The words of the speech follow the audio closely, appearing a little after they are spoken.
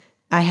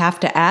I Have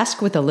to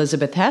Ask with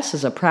Elizabeth Hess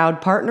is a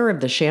proud partner of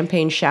the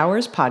Champagne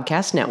Showers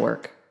Podcast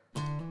Network.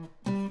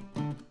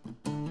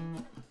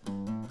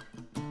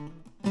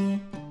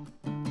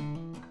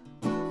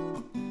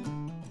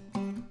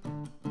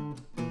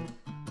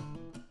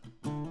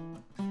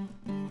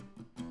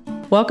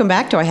 Welcome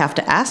back to I Have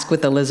to Ask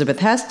with Elizabeth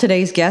Hess.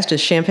 Today's guest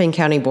is Champaign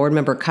County Board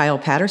Member Kyle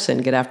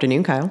Patterson. Good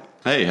afternoon, Kyle.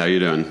 Hey, how you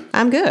doing?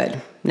 I'm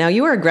good. Now,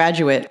 you are a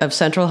graduate of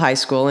Central High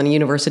School and a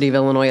University of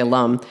Illinois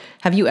alum.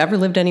 Have you ever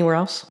lived anywhere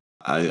else?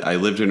 I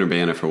lived in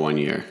Urbana for 1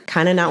 year.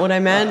 Kind of not what I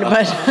meant,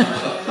 but...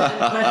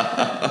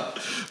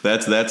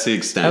 That's the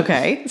extent.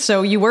 Okay,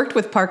 so you worked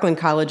with Parkland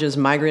College's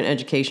migrant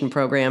education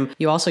program.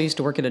 You also used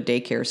to work at a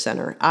daycare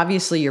center.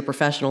 Obviously, your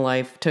professional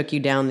life took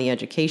you down the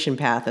education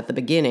path at the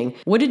beginning.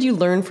 What did you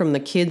learn from the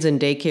kids in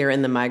daycare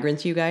and the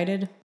migrants you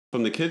guided?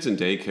 From the kids in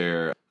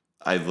daycare,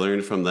 I've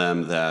learned from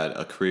them that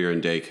a career in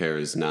daycare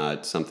is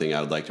not something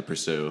I would like to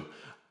pursue.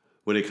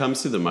 When it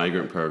comes to the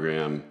migrant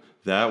program,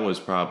 that was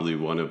probably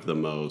one of the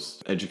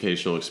most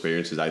educational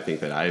experiences I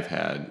think that I've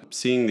had.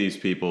 Seeing these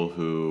people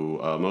who,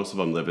 most of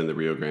them live in the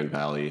Rio Grande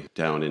Valley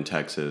down in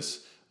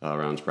Texas,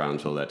 around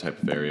Brownsville, that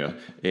type of area.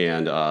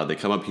 And they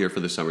come up here for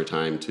the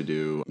summertime to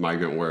do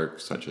migrant work,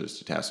 such as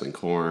detasseling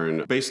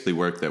corn, basically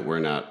work that we're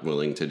not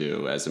willing to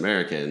do as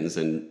Americans.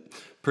 And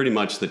pretty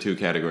much the two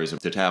categories of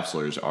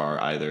detasselers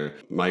are either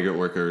migrant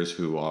workers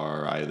who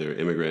are either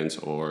immigrants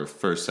or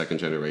first, second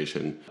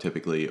generation,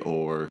 typically,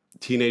 or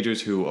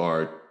teenagers who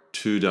are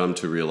too dumb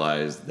to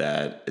realize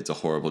that it's a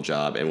horrible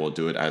job and will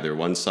do it either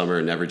one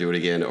summer, never do it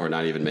again, or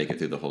not even make it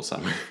through the whole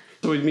summer.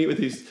 So we'd meet with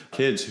these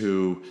kids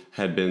who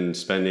had been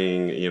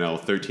spending,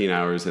 13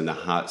 hours in the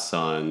hot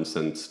sun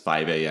since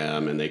 5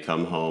 a.m. and they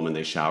come home and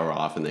they shower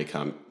off and they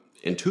come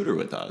and tutor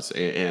with us.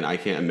 And I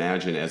can't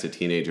imagine as a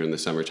teenager in the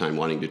summertime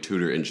wanting to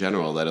tutor in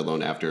general, let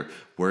alone after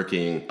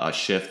working a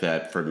shift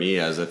that for me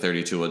as a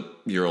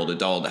 32-year-old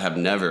adult have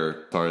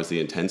never, as far as the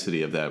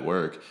intensity of that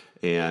work.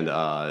 And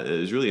it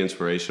was really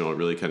inspirational. It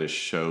really kind of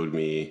showed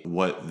me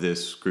what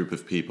this group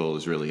of people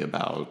is really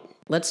about.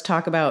 Let's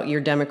talk about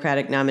your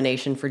Democratic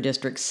nomination for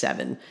District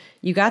 7.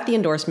 You got the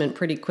endorsement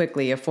pretty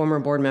quickly of former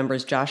board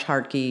members Josh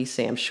Hartke,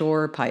 Sam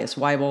Shore, Pius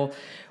Weibel.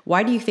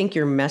 Why do you think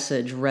your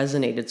message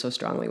resonated so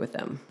strongly with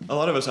them? A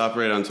lot of us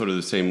operate on sort of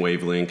the same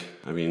wavelength.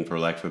 I mean, for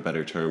lack of a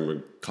better term,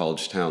 we're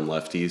college town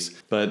lefties.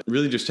 But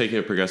really just taking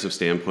a progressive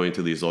standpoint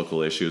to these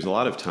local issues. A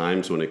lot of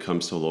times when it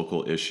comes to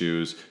local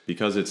issues,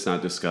 because it's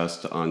not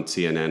discussed on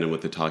CNN and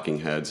with the talking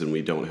heads, and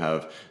we don't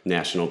have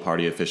national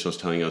party officials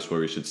telling us where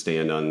we should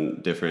stand on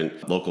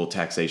different local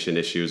taxation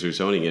issues or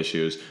zoning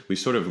issues, we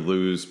sort of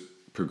lose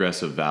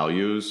progressive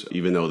values,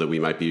 even though that we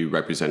might be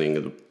representing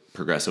the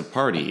progressive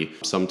party.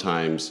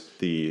 Sometimes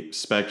the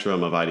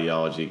spectrum of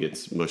ideology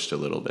gets mushed a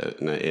little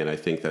bit. And I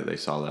think that they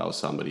saw that I was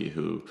somebody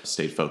who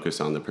stayed focused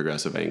on the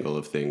progressive angle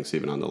of things,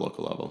 even on the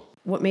local level.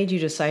 What made you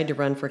decide to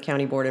run for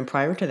county board? And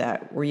prior to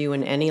that, were you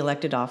in any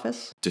elected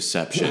office?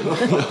 Deception.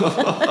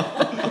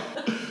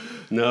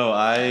 No,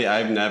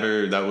 I've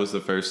never, that was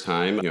the first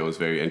time. I was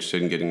very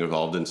interested in getting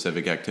involved in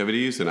civic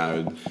activities, and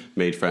I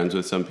made friends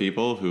with some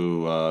people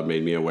who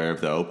made me aware of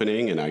the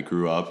opening, and I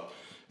grew up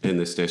in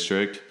this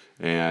district,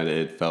 and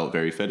it felt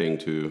very fitting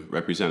to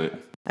represent it.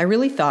 I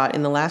really thought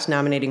in the last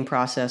nominating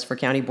process for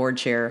county board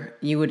chair,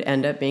 you would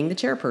end up being the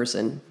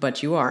chairperson,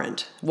 but you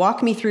aren't.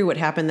 Walk me through what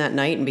happened that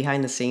night and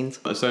behind the scenes.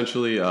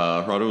 Essentially,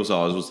 Gerardo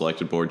Gonzalez was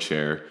elected board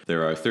chair.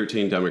 There are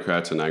 13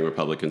 Democrats and 9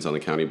 Republicans on the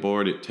county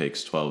board. It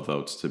takes 12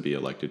 votes to be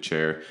elected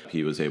chair.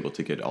 He was able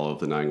to get all of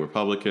the 9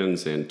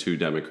 Republicans and 2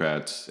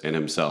 Democrats and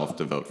himself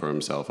to vote for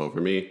himself over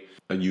me.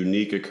 A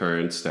unique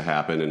occurrence to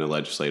happen in a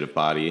legislative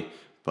body,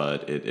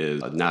 but it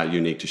is not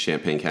unique to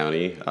Champaign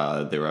County.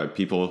 There are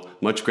people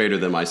much greater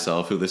than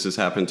myself who this has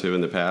happened to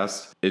in the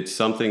past. It's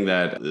something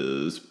that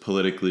is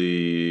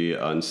politically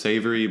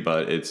unsavory,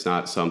 but it's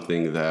not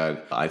something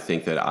that I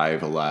think that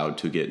I've allowed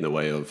to get in the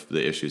way of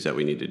the issues that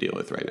we need to deal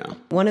with right now.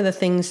 One of the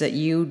things that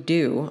you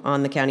do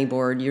on the county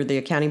board, you're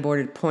the county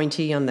board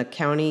appointee on the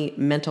county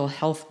mental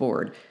health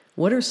board.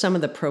 What are some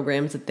of the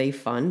programs that they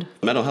fund?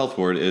 The Mental Health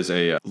Board is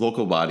a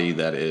local body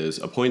that is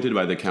appointed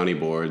by the county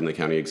board and the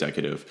county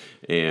executive,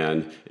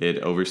 and it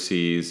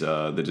oversees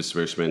the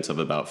disbursements of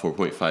about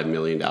 $4.5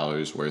 million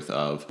worth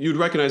of, you'd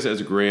recognize it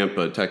as a grant,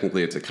 but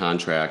technically it's a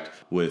contract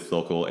with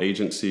local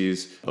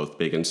agencies, both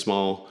big and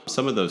small.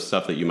 Some of the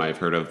stuff that you might have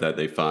heard of that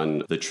they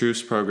fund, the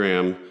Truce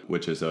program,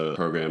 which is a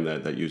program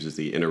that uses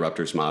the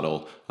interrupters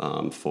model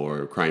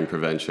for crime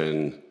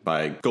prevention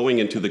by going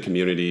into the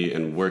community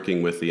and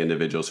working with the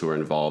individuals who are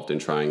involved in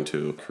trying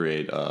to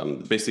create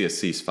basically a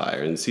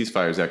ceasefire. And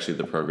ceasefire is actually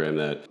the program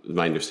that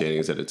my understanding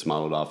is that it's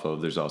modeled off of.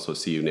 There's also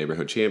CU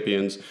Neighborhood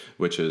Champions,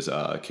 which is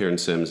Karen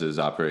Sims is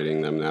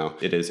operating them now.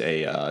 It is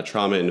a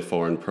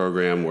trauma-informed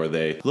program where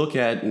they look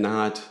at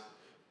not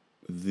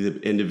the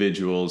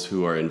individuals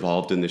who are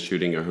involved in the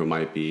shooting or who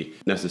might be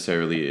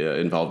necessarily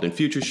involved in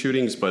future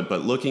shootings, but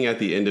looking at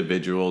the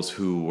individuals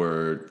who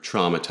were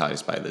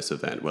traumatized by this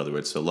event, whether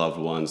it's the loved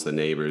ones, the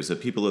neighbors, the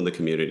people in the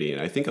community.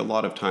 And I think a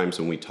lot of times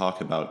when we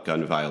talk about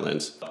gun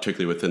violence,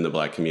 particularly within the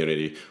Black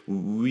community,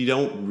 we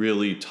don't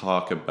really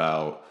talk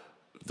about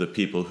the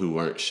people who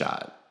weren't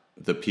shot,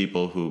 the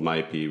people who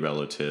might be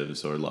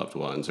relatives or loved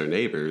ones or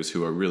neighbors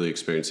who are really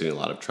experiencing a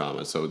lot of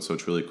trauma. So it's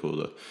really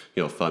cool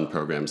to, fund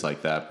programs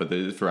like that. But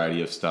there's a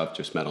variety of stuff,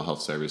 just mental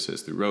health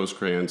services through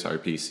Rosecrans,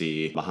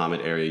 RPC,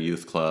 Muhammad Area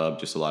Youth Club,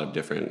 just a lot of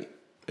different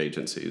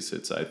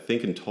agencies. I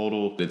think in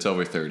total, it's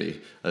over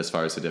 30 as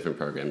far as the different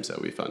programs that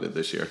we funded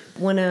this year.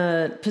 When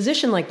a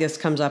position like this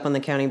comes up on the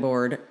county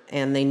board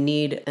and they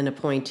need an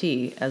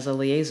appointee as a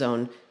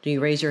liaison, do you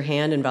raise your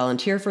hand and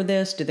volunteer for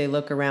this? Do they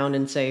look around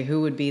and say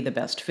who would be the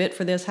best fit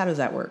for this? How does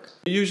that work?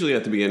 Usually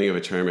at the beginning of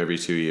a term every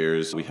 2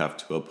 years, we have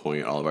to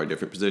appoint all of our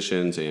different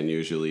positions, and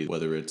usually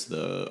whether it's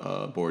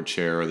the board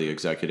chair or the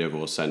executive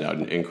will send out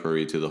an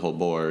inquiry to the whole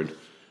board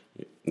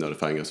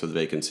notifying us of the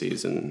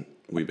vacancies, and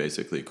we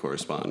basically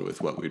correspond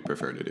with what we'd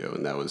prefer to do.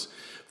 And that was,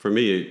 for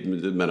me,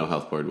 the mental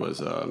health board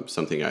was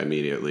something I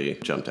immediately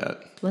jumped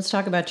at. Let's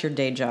talk about your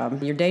day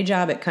job. Your day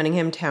job at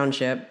Cunningham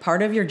Township,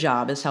 part of your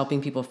job is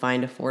helping people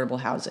find affordable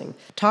housing.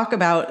 Talk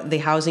about the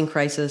housing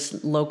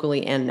crisis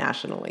locally and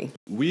nationally.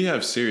 We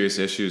have serious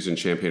issues in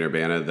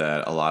Champaign-Urbana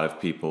that a lot of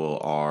people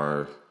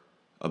are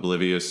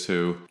oblivious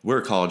to. We're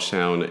a college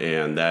town,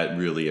 and that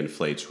really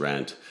inflates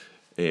rent.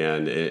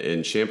 And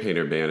in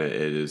Champaign-Urbana,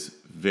 it is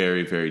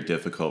very, very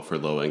difficult for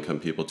low-income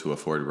people to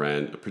afford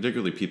rent,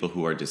 particularly people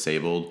who are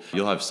disabled.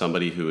 You'll have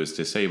somebody who is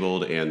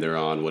disabled and they're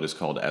on what is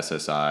called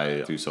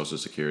SSI through Social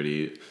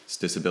Security's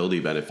disability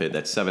benefit.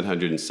 That's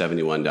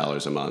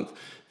 $771 a month.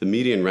 The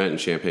median rent in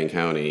Champaign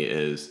County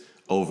is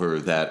over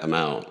that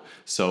amount.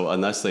 So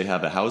unless they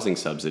have a housing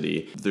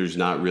subsidy, there's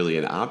not really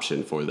an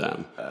option for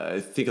them. I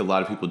think a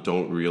lot of people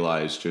don't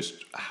realize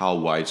just how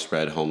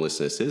widespread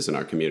homelessness is in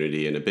our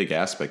community. And a big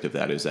aspect of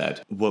that is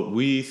that what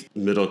we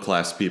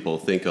middle-class people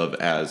think of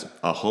as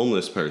a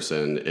homeless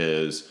person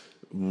is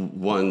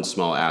one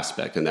small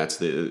aspect, and that's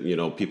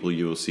the people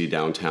you will see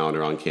downtown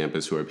or on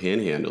campus who are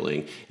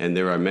panhandling. And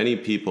there are many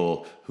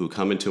people who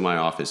come into my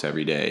office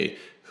every day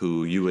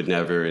who you would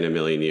never in a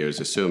million years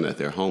assume that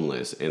they're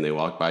homeless. And they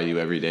walk by you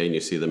every day and you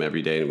see them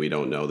every day, and we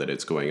don't know that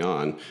it's going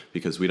on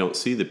because we don't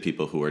see the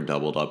people who are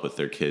doubled up with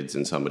their kids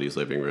in somebody's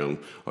living room,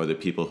 or the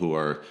people who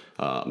are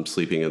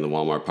sleeping in the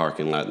Walmart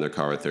parking lot in their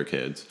car with their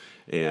kids.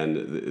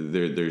 And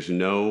there's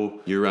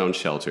no year-round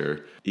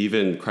shelter.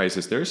 Even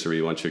crisis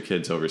nursery, once your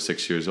kid's over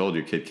 6 years old,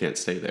 your kid can't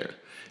stay there.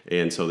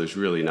 And so there's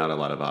really not a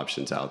lot of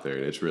options out there,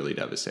 and it's really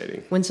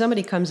devastating. When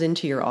somebody comes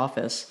into your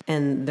office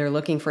and they're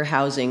looking for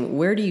housing,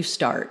 where do you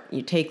start?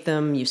 You take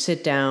them, you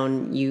sit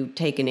down, you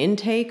take an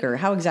intake, or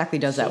how exactly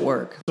does that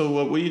work? So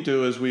what we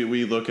do is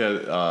we look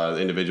at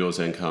individuals'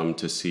 income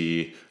to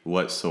see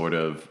what sort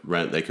of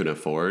rent they can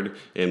afford.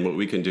 And what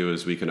we can do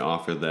is we can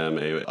offer them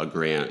a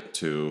grant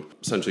to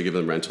essentially give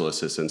them rental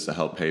assistance to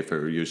help pay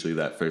for usually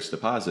that first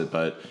deposit.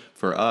 But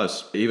for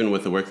us, even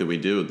with the work that we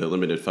do, the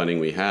limited funding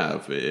we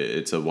have,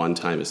 it's a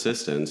one-time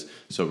assistance.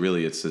 So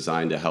really it's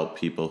designed to help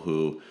people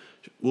who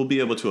will be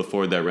able to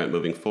afford that rent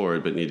moving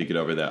forward, but need to get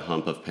over that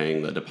hump of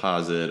paying the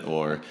deposit.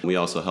 Or we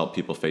also help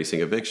people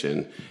facing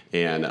eviction.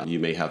 And you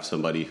may have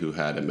somebody who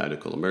had a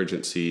medical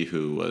emergency,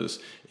 who was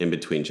in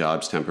between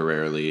jobs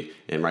temporarily,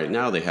 and right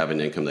now they have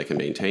an income that can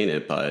maintain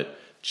it, but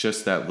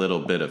just that little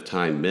bit of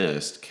time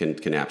missed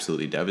can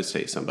absolutely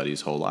devastate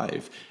somebody's whole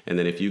life. And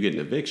then if you get an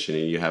eviction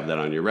and you have that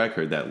on your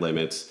record, that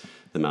limits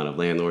the amount of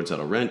landlords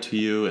that'll rent to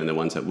you, and the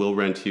ones that will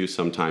rent to you,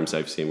 sometimes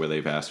I've seen where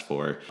they've asked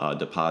for a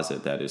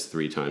deposit that is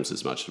 3 times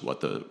as much as what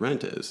the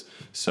rent is.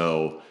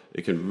 So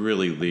it can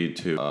really lead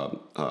to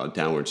a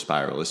downward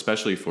spiral,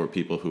 especially for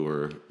people who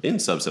are in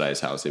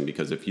subsidized housing,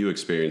 because if you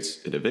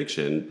experience an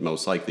eviction,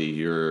 most likely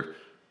you're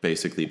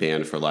basically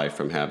banned for life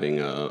from having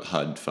a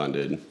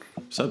HUD-funded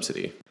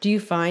subsidy. Do you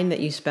find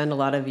that you spend a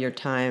lot of your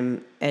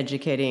time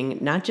educating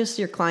not just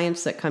your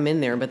clients that come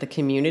in there, but the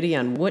community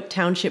on what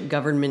township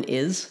government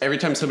is? Every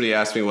time somebody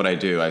asks me what I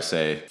do, I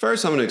say,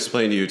 first I'm going to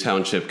explain to you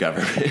township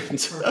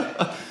government.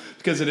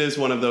 Because it is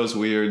one of those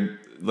weird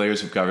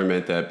layers of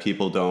government that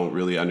people don't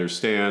really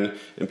understand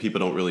and people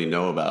don't really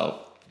know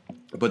about.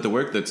 But the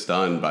work that's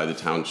done by the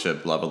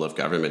township level of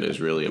government is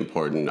really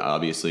important.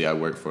 Obviously, I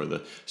work for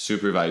the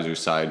supervisor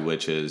side,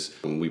 which is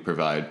we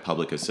provide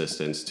public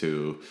assistance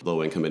to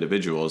low-income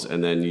individuals.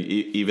 And then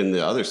even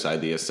the other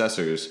side, the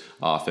assessor's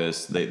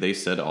office, they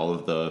set all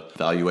of the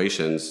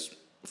valuations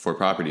for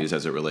properties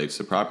as it relates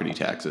to property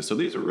taxes. So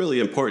these are really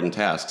important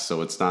tasks.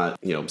 So it's not,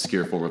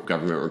 obscure form of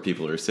government where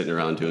people are sitting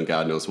around doing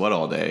God knows what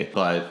all day.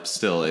 But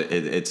still,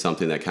 it's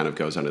something that kind of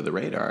goes under the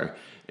radar.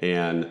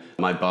 And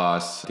my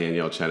boss,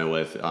 Danielle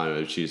Chenoweth,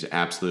 she's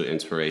absolute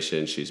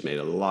inspiration. She's made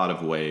a lot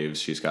of waves.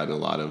 She's gotten a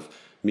lot of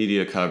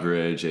media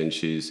coverage, and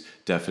she's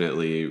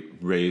definitely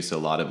raised a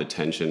lot of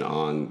attention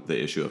on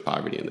the issue of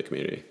poverty in the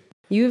community.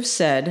 You have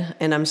said,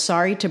 and I'm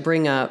sorry to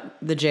bring up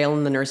the jail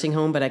and the nursing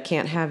home, but I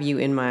can't have you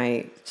in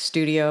my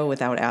studio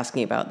without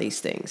asking about these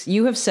things.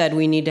 You have said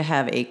we need to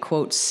have a,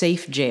 quote,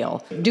 safe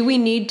jail. Do we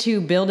need to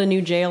build a new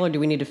jail or do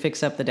we need to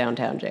fix up the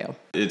downtown jail?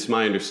 It's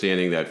my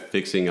understanding that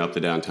fixing up the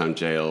downtown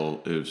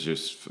jail is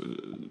just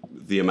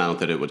the amount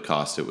that it would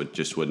cost.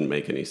 Wouldn't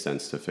make any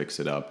sense to fix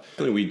it up.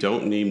 We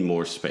don't need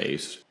more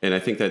space. And I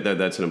think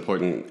that's an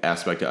important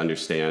aspect to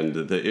understand.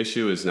 The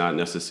issue is not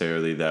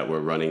necessarily that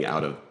we're running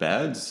out of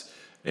beds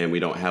and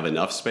we don't have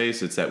enough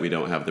space, it's that we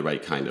don't have the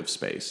right kind of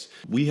space.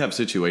 We have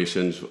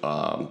situations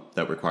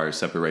that require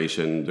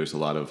separation. There's a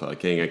lot of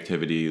gang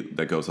activity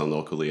that goes on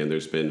locally, and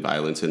there's been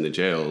violence in the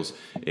jails,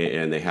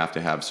 and they have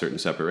to have certain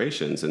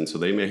separations. And so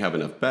they may have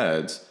enough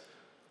beds,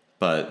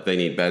 but they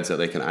need beds that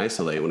they can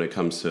isolate. When it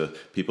comes to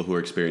people who are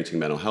experiencing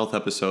mental health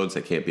episodes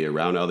that can't be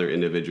around other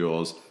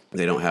individuals,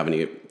 they don't have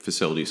any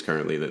facilities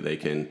currently that they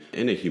can,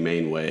 in a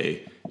humane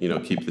way,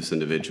 keep this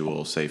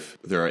individual safe.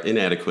 There are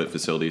inadequate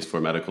facilities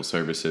for medical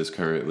services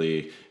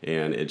currently,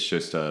 and it's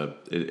just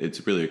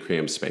it's really a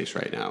crammed space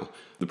right now.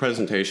 The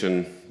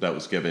presentation that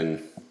was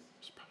given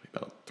was probably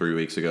about 3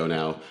 weeks ago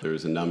now. There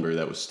was a number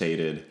that was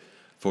stated,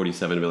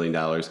 $47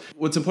 million.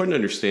 What's important to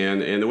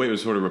understand, and the way it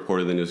was sort of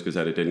reported in the news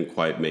Gazette, it didn't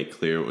quite make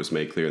clear, it was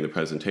made clear in the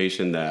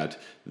presentation that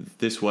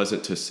this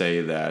wasn't to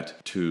say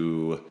that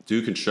to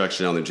do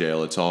construction on the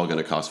jail, it's all going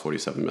to cost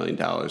 $47 million.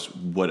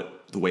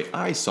 The way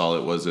I saw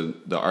it was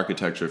the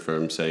architecture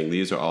firm saying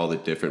these are all the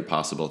different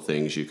possible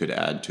things you could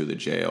add to the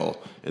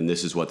jail, and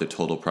this is what the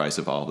total price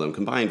of all of them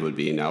combined would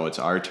be. Now it's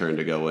our turn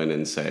to go in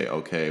and say,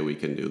 okay, we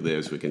can do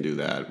this, we can do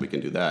that, we can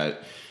do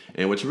that.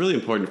 And what's really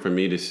important for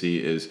me to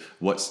see is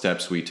what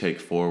steps we take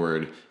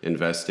forward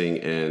investing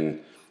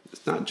in.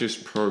 It's not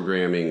just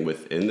programming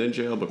within the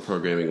jail, but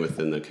programming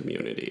within the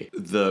community.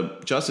 The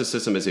justice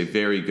system is a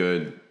very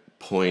good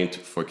point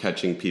for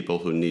catching people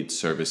who need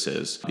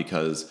services,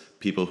 because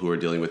people who are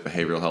dealing with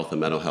behavioral health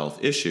and mental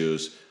health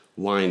issues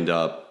wind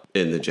up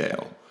in the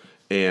jail.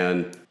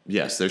 And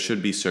yes, there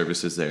should be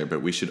services there,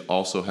 but we should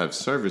also have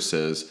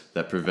services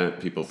that prevent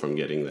people from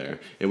getting there.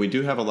 And we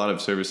do have a lot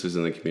of services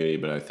in the community,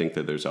 but I think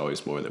that there's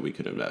always more that we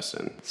could invest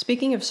in.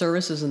 Speaking of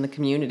services in the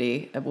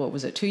community, what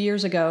was it, 2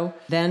 years ago?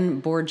 Then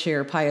Board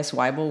Chair Pius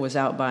Weibel was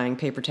out buying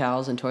paper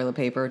towels and toilet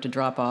paper to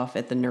drop off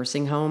at the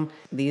nursing home.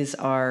 These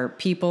are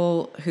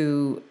people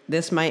who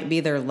this might be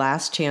their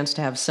last chance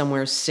to have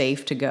somewhere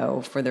safe to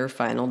go for their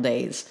final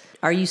days.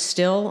 Are you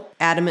still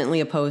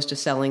adamantly opposed to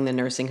selling the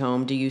nursing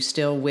home? Do you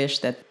still wish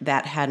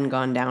that hadn't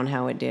gone down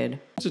how it did?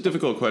 It's a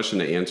difficult question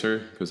to answer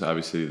because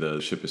obviously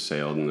the ship has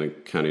sailed and the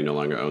county no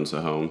longer owns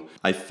the home.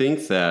 I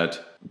think that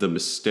the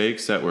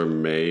mistakes that were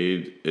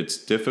made, it's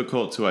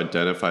difficult to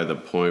identify the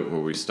point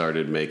where we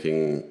started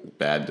making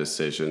bad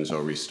decisions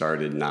or we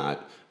started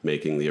not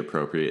making the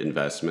appropriate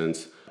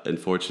investments.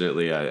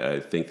 Unfortunately,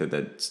 I think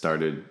that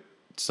started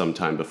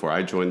sometime before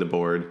I joined the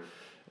board,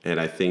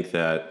 and I think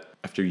that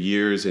after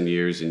years and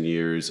years and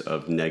years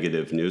of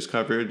negative news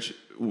coverage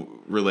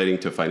relating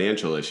to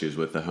financial issues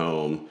with the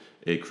home,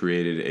 it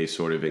created a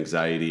sort of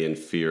anxiety and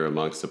fear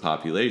amongst the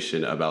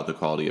population about the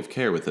quality of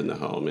care within the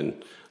home.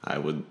 And I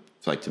would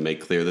like to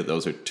make clear that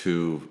those are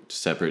two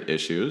separate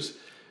issues.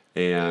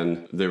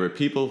 And there were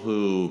people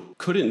who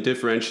couldn't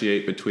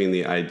differentiate between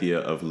the idea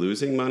of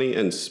losing money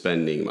and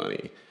spending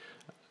money.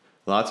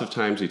 Lots of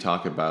times we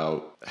talk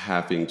about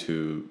having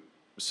to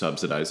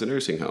subsidize the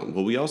nursing home.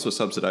 Well, we also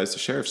subsidize the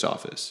sheriff's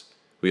office.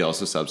 We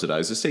also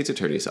subsidize the state's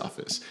attorney's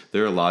office.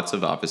 There are lots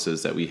of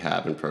offices that we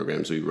have and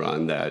programs we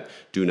run that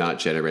do not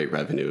generate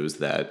revenues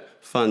that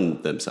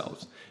fund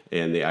themselves.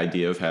 And the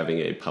idea of having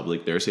a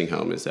public nursing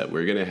home is that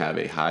we're going to have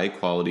a high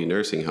quality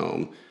nursing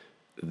home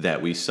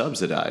that we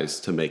subsidize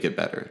to make it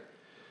better.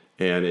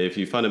 And if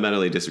you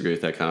fundamentally disagree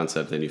with that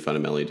concept, then you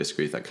fundamentally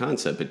disagree with that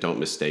concept, but don't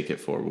mistake it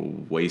for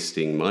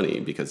wasting money,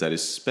 because that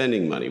is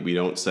spending money. We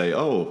don't say,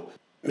 oh,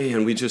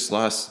 man, we just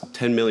lost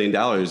 $10 million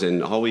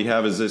and all we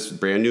have is this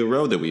brand new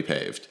road that we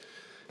paved.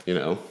 We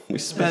spent that money.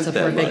 That's a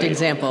perfect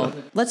example.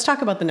 Let's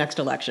talk about the next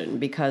election,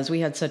 because we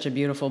had such a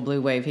beautiful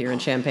blue wave here in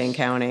Champaign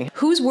County.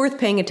 Who's worth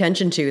paying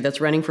attention to that's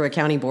running for a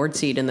county board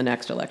seat in the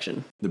next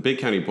election? The big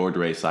county board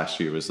race last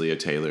year was Leah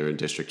Taylor in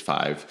District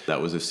 5. That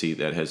was a seat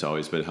that has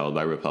always been held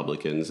by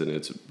Republicans, and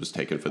it was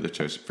taken for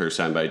the first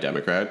time by a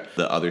Democrat.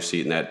 The other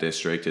seat in that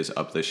district is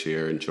up this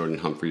year, and Jordan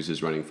Humphreys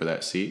is running for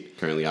that seat,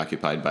 currently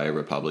occupied by a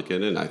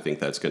Republican, and I think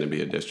that's going to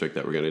be a district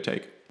that we're going to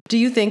take. Do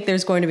you think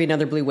there's going to be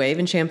another blue wave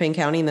in Champaign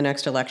County in the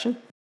next election?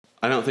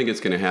 I don't think it's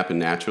going to happen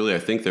naturally. I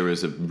think there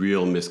was a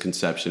real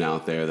misconception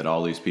out there that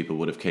all these people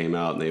would have came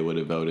out and they would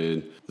have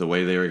voted the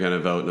way they were going to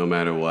vote no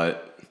matter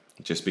what,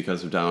 just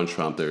because of Donald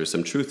Trump. There is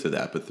some truth to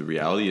that. But the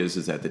reality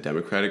is that the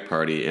Democratic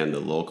Party and the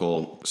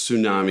local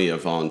tsunami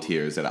of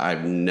volunteers that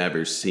I've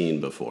never seen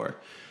before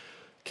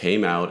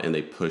came out and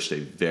they pushed a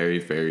very,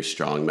 very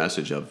strong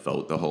message of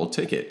vote the whole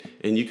ticket.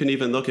 And you can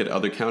even look at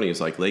other counties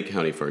like Lake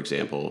County, for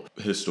example,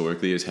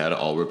 historically has had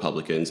all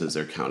Republicans as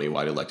their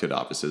countywide elected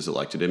offices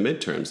elected in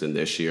midterms. And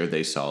this year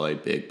they saw a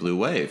big blue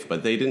wave,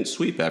 but they didn't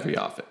sweep every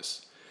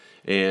office.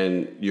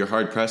 And you're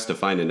hard pressed to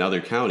find another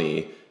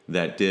county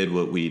that did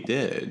what we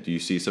did. You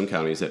see some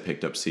counties that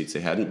picked up seats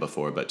they hadn't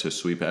before, but to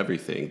sweep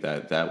everything,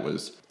 that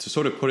was, to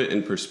sort of put it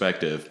in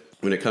perspective,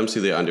 when it comes to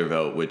the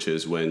undervote, which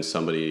is when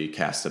somebody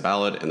casts a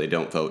ballot and they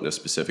don't vote in a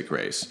specific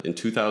race. In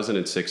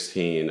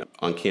 2016,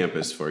 on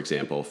campus, for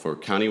example, for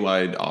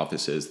countywide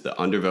offices, the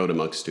undervote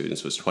amongst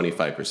students was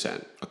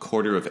 25%. A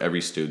quarter of every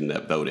student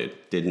that voted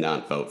did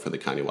not vote for the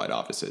countywide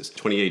offices.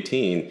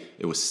 2018,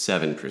 it was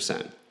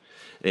 7%.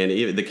 And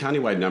even the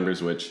countywide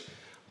numbers, which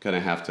going to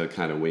have to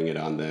kind of wing it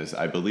on this.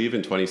 I believe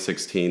in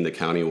 2016, the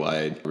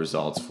countywide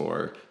results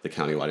for the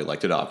countywide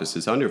elected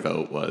offices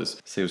undervote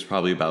was, say, it was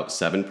probably about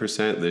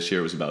 7%. This year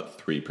it was about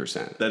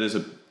 3%. That is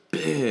a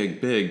big,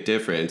 big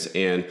difference.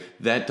 And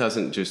that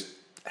doesn't just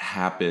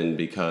happen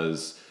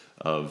because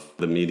of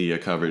the media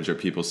coverage or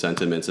people's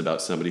sentiments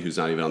about somebody who's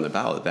not even on the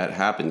ballot. That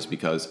happens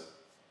because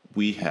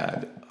we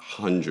had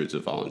hundreds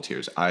of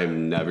volunteers. I've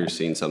never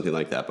seen something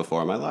like that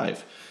before in my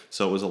life.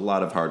 So it was a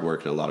lot of hard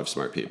work and a lot of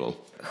smart people.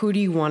 Who do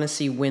you want to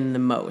see win the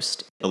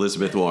most?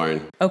 Elizabeth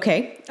Warren.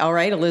 Okay. All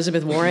right.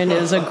 Elizabeth Warren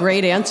is a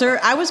great answer.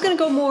 I was going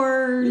to go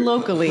more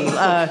locally.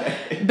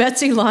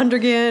 Betsy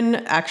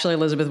Londrigan. Actually,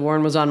 Elizabeth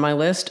Warren was on my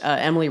list.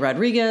 Emily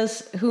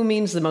Rodriguez. Who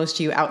means the most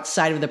to you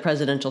outside of the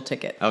presidential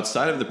ticket?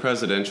 Outside of the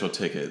presidential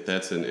ticket,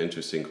 that's an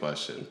interesting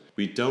question.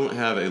 We don't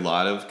have a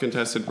lot of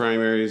contested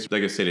primaries.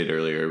 Like I stated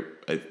earlier,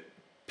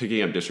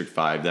 picking up District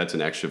 5, that's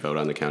an extra vote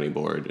on the county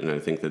board, and I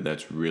think that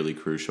that's really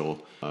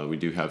crucial. We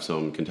do have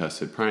some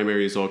contested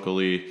primaries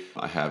locally.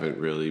 I haven't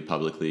really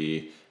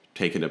publicly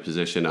taken a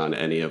position on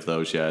any of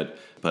those yet,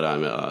 but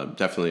I'm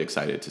definitely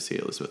excited to see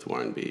Elizabeth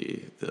Warren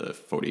be the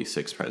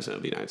 46th president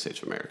of the United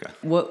States of America.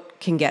 What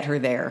can get her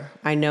there?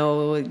 I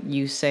know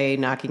you say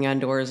knocking on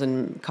doors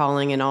and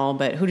calling and all,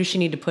 but who does she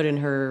need to put in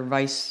her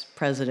vice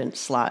president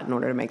slot in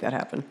order to make that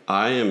happen?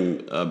 I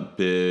am a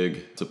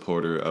big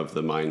supporter of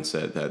the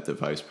mindset that the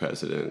vice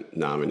president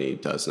nominee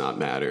does not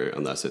matter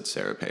unless it's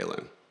Sarah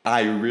Palin.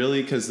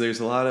 Because there's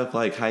a lot of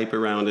hype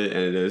around it,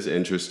 and it is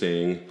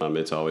interesting.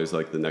 It's always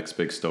the next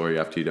big story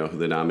after you know who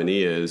the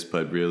nominee is,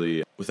 but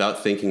really,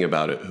 without thinking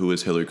about it, who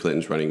is Hillary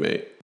Clinton's running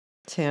mate?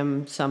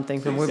 Tim something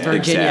from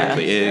Virginia.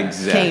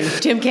 Exactly.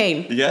 Tim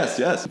Kaine.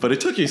 Yes. But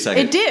it took you a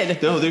second. It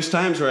did. No, there's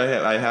times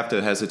where I have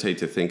to hesitate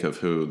to think of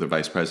who the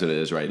vice president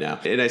is right now.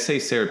 And I say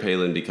Sarah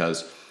Palin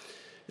because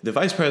the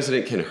vice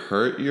president can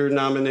hurt your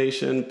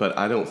nomination, but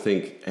I don't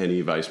think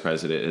any vice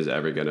president is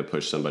ever going to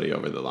push somebody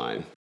over the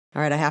line.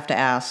 All right, I have to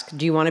ask,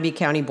 do you want to be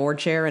county board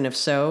chair? And if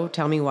so,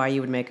 tell me why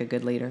you would make a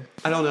good leader.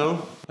 I don't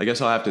know. I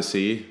guess I'll have to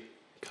see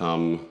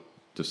come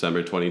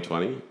December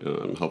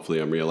 2020. Hopefully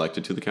I'm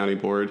reelected to the county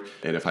board.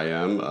 And if I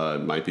am,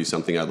 it might be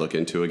something I look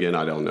into again.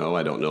 I don't know.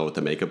 I don't know what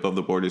the makeup of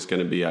the board is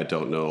going to be. I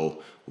don't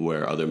know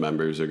where other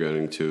members are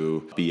going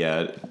to be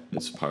at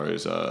as far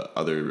as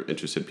other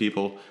interested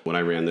people. When I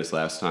ran this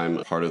last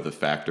time, part of the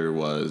factor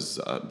was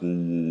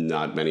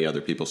not many other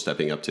people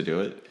stepping up to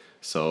do it.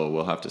 So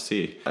we'll have to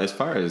see. As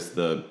far as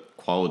the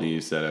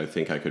qualities that I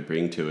think I could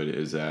bring to it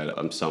is that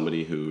I'm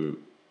somebody who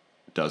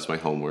does my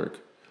homework.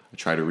 I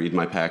try to read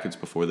my packets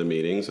before the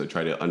meetings. I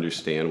try to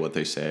understand what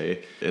they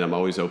say. And I'm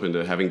always open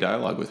to having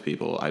dialogue with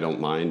people. I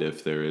don't mind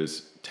if there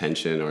is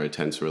tension or a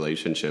tense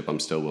relationship. I'm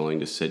still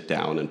willing to sit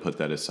down and put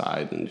that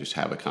aside and just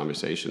have a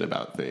conversation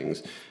about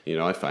things.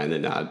 I find that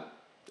not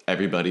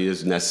everybody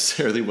is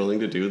necessarily willing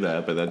to do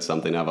that, but that's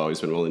something I've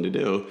always been willing to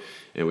do.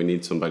 And we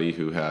need somebody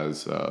who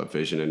has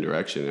vision and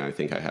direction, and I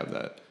think I have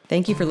that.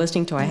 Thank you for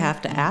listening to I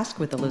Have to Ask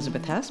with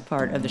Elizabeth Hess,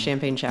 part of the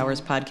Champagne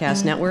Showers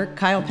Podcast Network.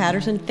 Kyle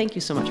Patterson, thank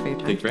you so much for your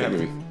time. Thank you for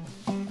having me.